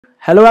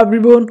Hello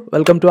everyone,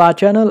 welcome to our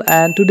channel,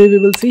 and today we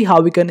will see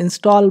how we can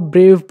install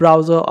Brave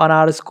browser on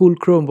our school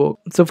Chromebook.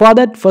 So for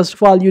that, first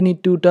of all, you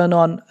need to turn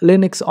on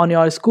Linux on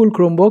your school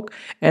Chromebook,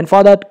 and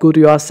for that go to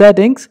your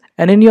settings,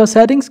 and in your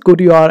settings go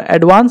to your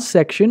advanced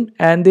section,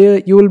 and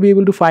there you will be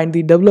able to find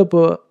the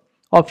developer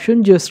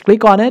option. Just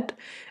click on it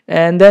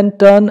and then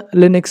turn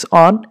Linux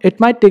on. It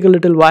might take a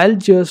little while,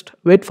 just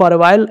wait for a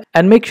while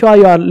and make sure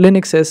your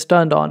Linux is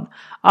turned on.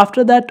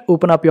 After that,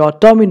 open up your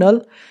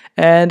terminal,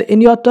 and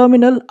in your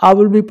terminal I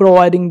will be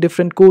providing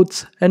different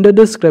codes in the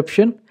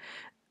description.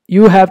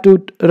 You have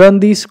to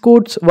run these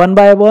codes one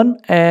by one,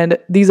 and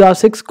these are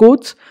 6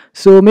 codes,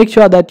 so make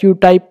sure that you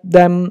type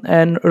them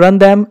and run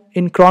them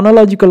in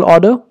chronological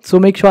order. So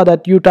make sure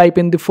that you type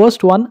in the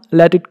first one,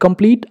 let it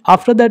complete.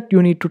 After that,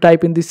 you need to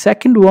type in the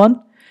second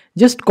one.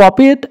 Just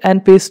copy it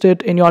and paste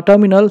it in your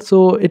terminal,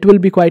 so it will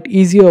be quite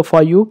easier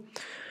for you.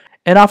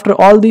 And after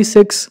all these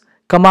 6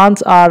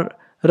 commands are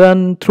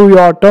run through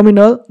your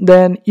terminal,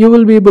 then you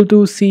will be able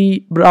to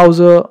see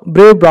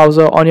Brave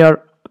browser on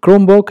your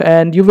Chromebook,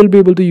 and you will be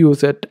able to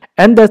use it.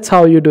 And that's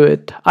how you do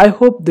it. I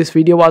hope this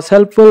video was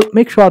helpful.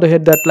 Make sure to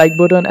hit that like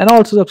button and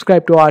also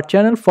subscribe to our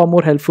channel for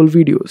more helpful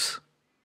videos.